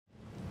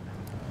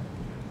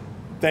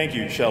Thank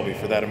you, Shelby,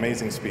 for that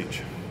amazing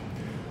speech.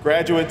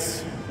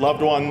 Graduates,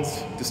 loved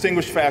ones,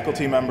 distinguished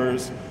faculty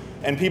members,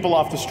 and people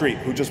off the street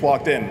who just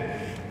walked in,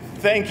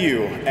 thank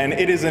you, and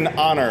it is an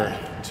honor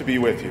to be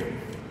with you.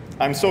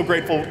 I'm so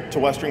grateful to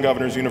Western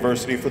Governors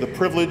University for the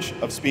privilege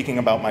of speaking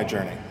about my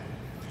journey.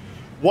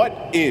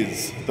 What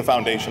is the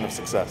foundation of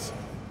success?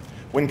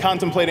 When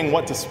contemplating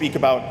what to speak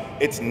about,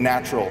 it's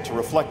natural to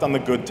reflect on the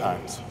good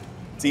times.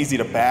 It's easy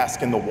to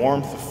bask in the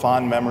warmth of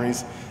fond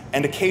memories,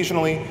 and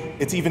occasionally,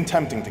 it's even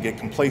tempting to get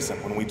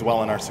complacent when we dwell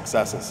on our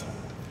successes.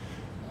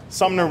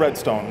 Sumner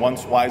Redstone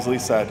once wisely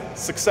said,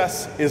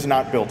 "Success is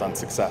not built on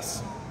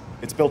success.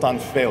 It's built on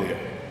failure.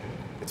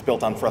 It's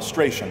built on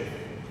frustration.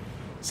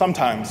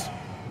 Sometimes,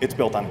 it's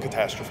built on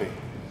catastrophe."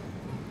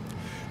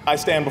 I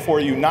stand before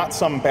you not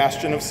some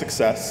bastion of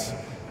success,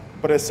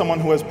 but as someone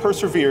who has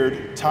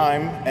persevered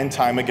time and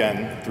time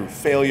again through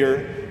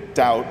failure,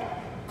 doubt,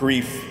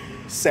 grief,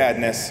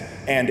 sadness,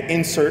 and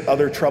insert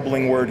other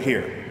troubling word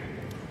here.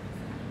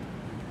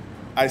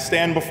 I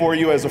stand before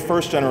you as a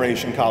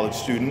first-generation college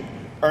student,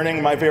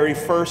 earning my very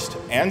first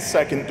and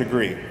second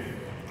degree.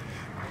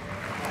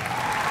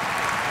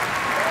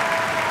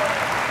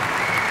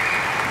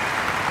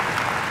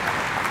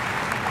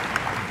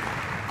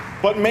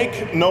 But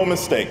make no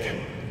mistake,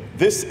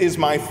 this is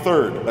my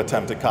third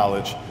attempt at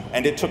college,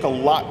 and it took a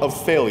lot of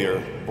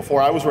failure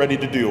before I was ready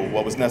to do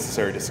what was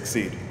necessary to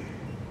succeed.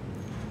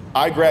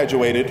 I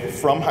graduated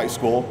from high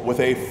school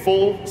with a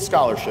full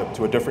scholarship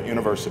to a different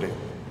university,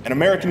 an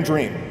American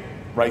dream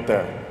right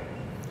there.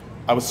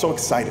 I was so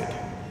excited,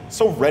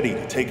 so ready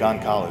to take on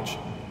college,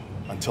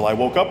 until I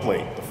woke up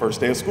late the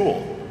first day of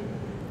school.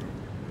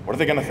 What are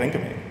they gonna think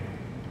of me?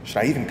 Should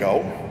I even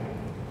go?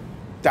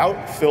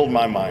 Doubt filled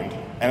my mind,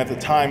 and at the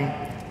time,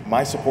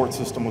 my support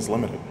system was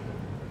limited.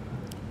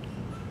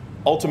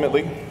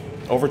 Ultimately,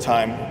 over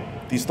time,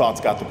 these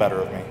thoughts got the better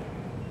of me,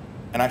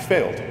 and I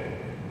failed.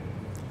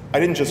 I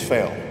didn't just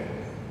fail,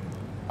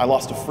 I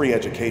lost a free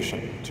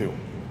education, too.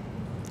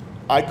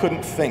 I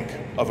couldn't think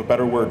of a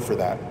better word for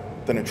that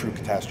than a true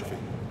catastrophe.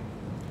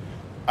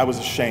 I was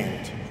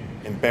ashamed,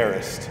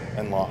 embarrassed,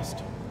 and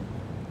lost.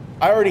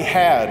 I already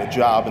had a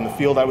job in the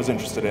field I was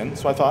interested in,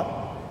 so I thought,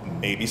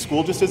 maybe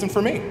school just isn't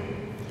for me.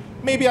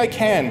 Maybe I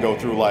can go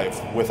through life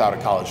without a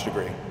college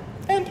degree.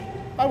 And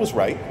I was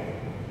right.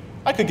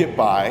 I could get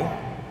by,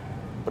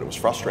 but it was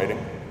frustrating.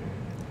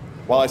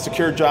 While I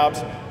secured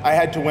jobs, I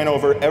had to win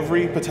over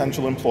every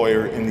potential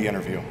employer in the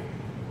interview.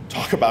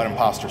 Talk about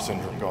imposter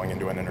syndrome going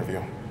into an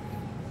interview.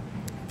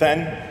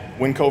 Then,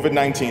 when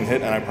COVID-19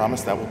 hit, and I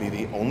promise that will be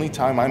the only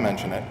time I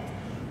mention it,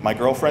 my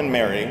girlfriend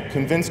Mary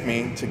convinced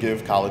me to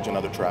give college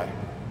another try.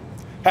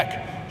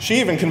 Heck,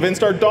 she even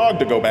convinced our dog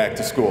to go back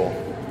to school.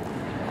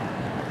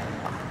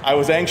 I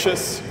was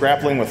anxious,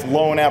 grappling with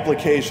loan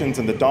applications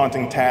and the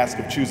daunting task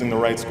of choosing the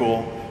right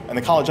school, and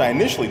the college I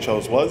initially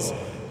chose was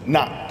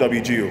not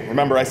WGU.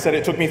 Remember, I said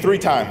it took me 3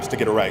 times to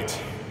get it right.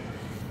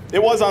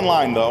 It was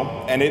online, though,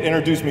 and it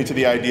introduced me to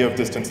the idea of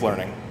distance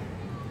learning.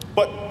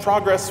 But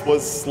progress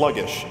was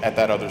sluggish at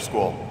that other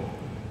school.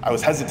 I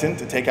was hesitant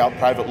to take out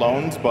private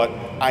loans, but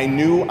I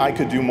knew I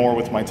could do more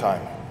with my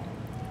time.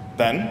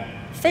 Then,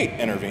 fate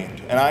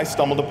intervened, and I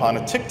stumbled upon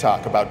a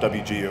TikTok about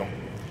WGU.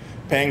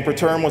 Paying per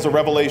term was a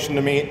revelation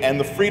to me, and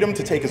the freedom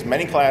to take as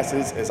many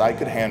classes as I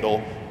could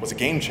handle was a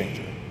game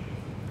changer.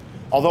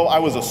 Although I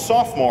was a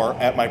sophomore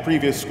at my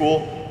previous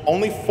school,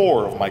 only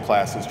 4 of my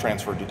classes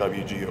transferred to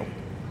WGU.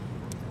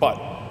 But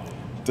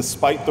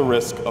despite the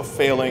risk of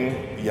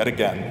failing yet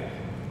again,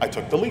 I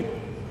took the leap.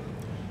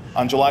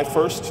 On July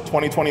 1st,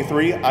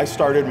 2023, I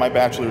started my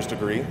bachelor's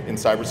degree in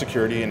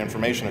Cybersecurity and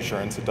Information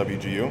Assurance at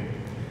WGU.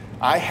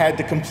 I had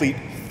to complete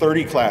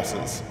 30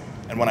 classes,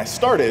 and when I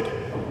started,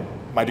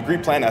 my degree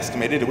plan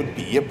estimated it would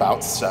be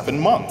about 7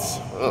 months.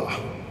 Ugh.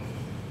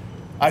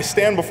 I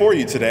stand before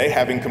you today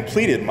having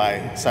completed my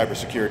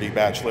cybersecurity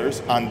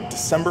bachelor's on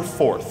December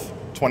 4th,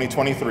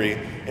 2023,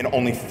 in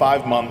only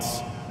 5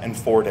 months and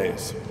 4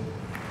 days.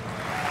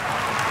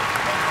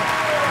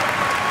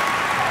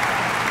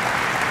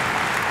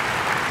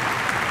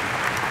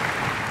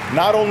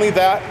 Not only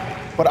that,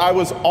 but I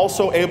was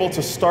also able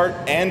to start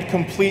and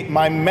complete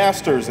my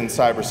master's in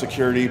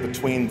cybersecurity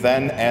between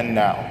then and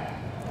now.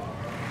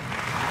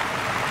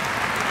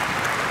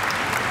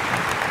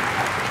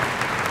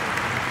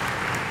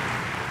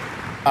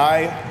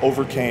 I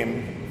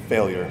overcame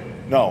failure,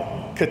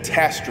 no,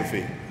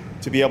 catastrophe,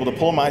 to be able to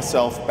pull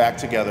myself back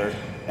together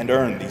and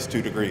earn these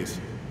 2 degrees.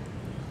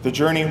 The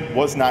journey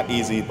was not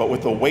easy, but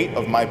with the weight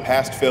of my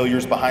past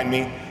failures behind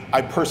me,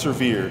 I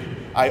persevered,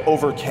 I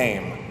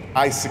overcame,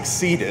 I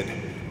succeeded.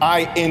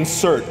 I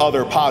insert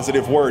other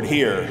positive word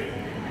here.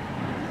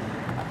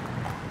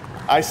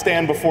 I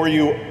stand before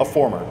you a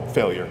former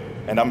failure,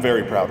 and I'm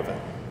very proud of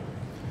it.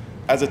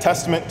 As a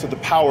testament to the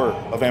power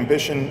of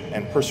ambition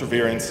and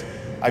perseverance,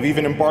 I've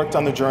even embarked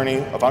on the journey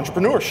of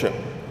entrepreneurship,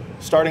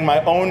 starting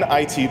my own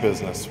IT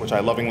business, which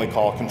I lovingly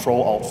call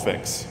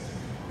Control-Alt-Fix.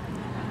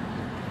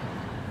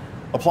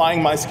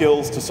 Applying my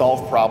skills to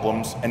solve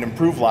problems and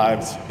improve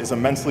lives is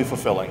immensely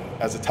fulfilling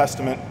as a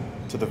testament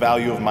to the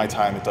value of my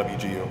time at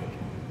WGU.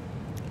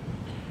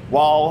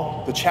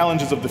 While the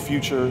challenges of the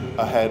future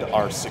ahead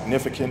are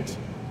significant,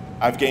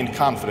 I've gained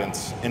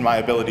confidence in my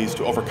abilities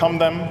to overcome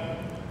them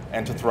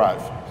and to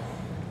thrive.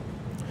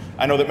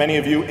 I know that many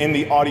of you in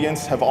the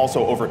audience have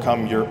also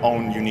overcome your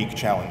own unique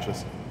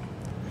challenges.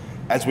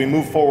 As we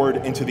move forward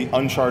into the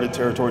uncharted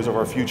territories of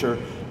our future,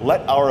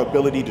 let our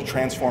ability to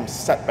transform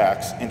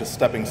setbacks into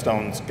stepping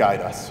stones guide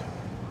us.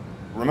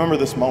 Remember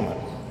this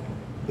moment,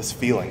 this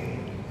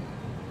feeling.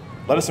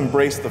 Let us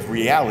embrace the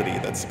reality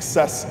that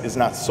success is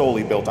not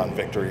solely built on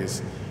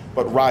victories,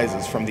 but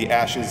rises from the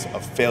ashes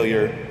of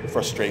failure,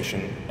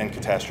 frustration, and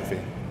catastrophe.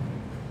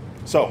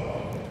 So,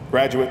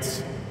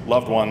 graduates,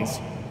 loved ones,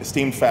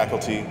 esteemed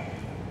faculty,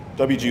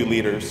 WGU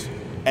leaders,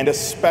 and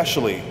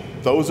especially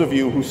those of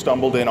you who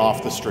stumbled in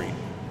off the street,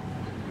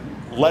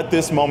 let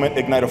this moment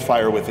ignite a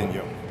fire within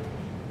you.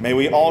 May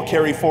we all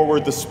carry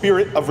forward the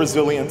spirit of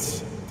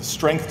resilience, the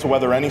strength to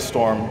weather any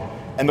storm,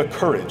 and the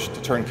courage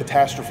to turn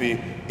catastrophe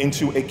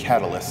into a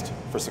catalyst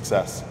for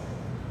success.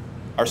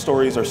 Our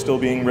stories are still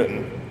being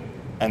written,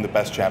 and the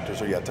best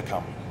chapters are yet to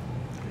come.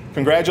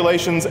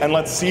 Congratulations, and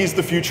let's seize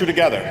the future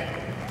together.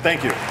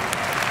 Thank you.